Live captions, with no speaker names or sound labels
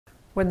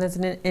When there's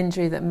an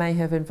injury that may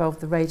have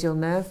involved the radial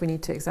nerve, we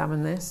need to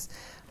examine this.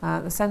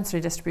 The sensory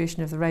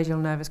distribution of the radial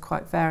nerve is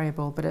quite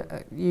variable, but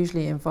it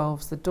usually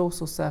involves the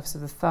dorsal surface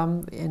of the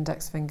thumb, the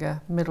index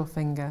finger, middle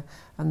finger,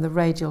 and the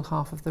radial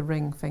half of the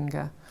ring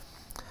finger.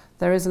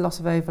 There is a lot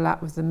of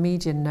overlap with the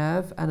median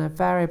nerve, and a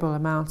variable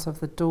amount of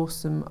the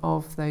dorsum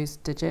of those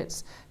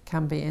digits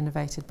can be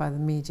innervated by the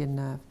median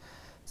nerve.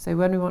 So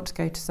when we want to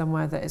go to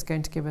somewhere that is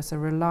going to give us a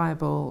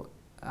reliable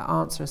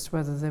answer as to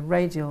whether the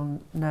radial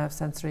nerve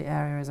sensory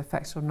area is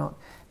affected or not,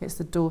 it's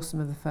the dorsum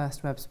of the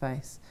first web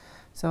space.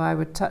 So I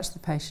would touch the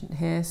patient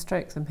here,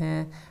 stroke them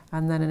here,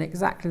 and then in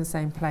exactly the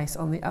same place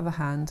on the other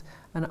hand,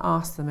 and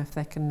ask them if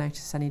they can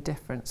notice any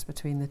difference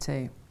between the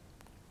two.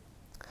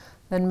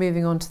 Then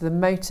moving on to the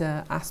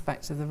motor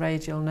aspect of the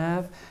radial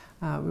nerve,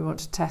 we want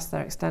to test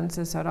their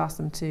extensors, so I'd ask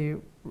them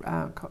to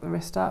cock the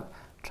wrist up,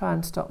 try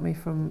and stop me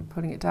from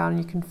putting it down.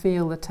 You can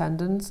feel the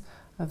tendons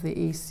of the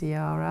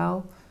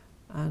ECRL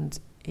and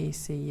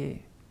ECU.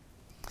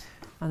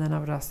 And then I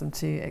would ask them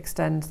to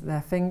extend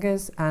their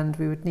fingers, and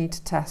we would need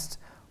to test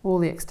all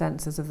the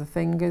extensors of the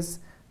fingers,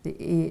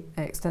 the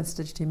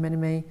extensor digiti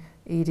minimi,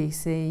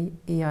 EDC,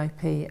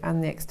 EIP,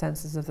 and the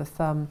extensors of the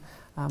thumb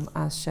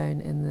as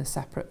shown in the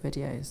separate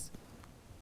videos.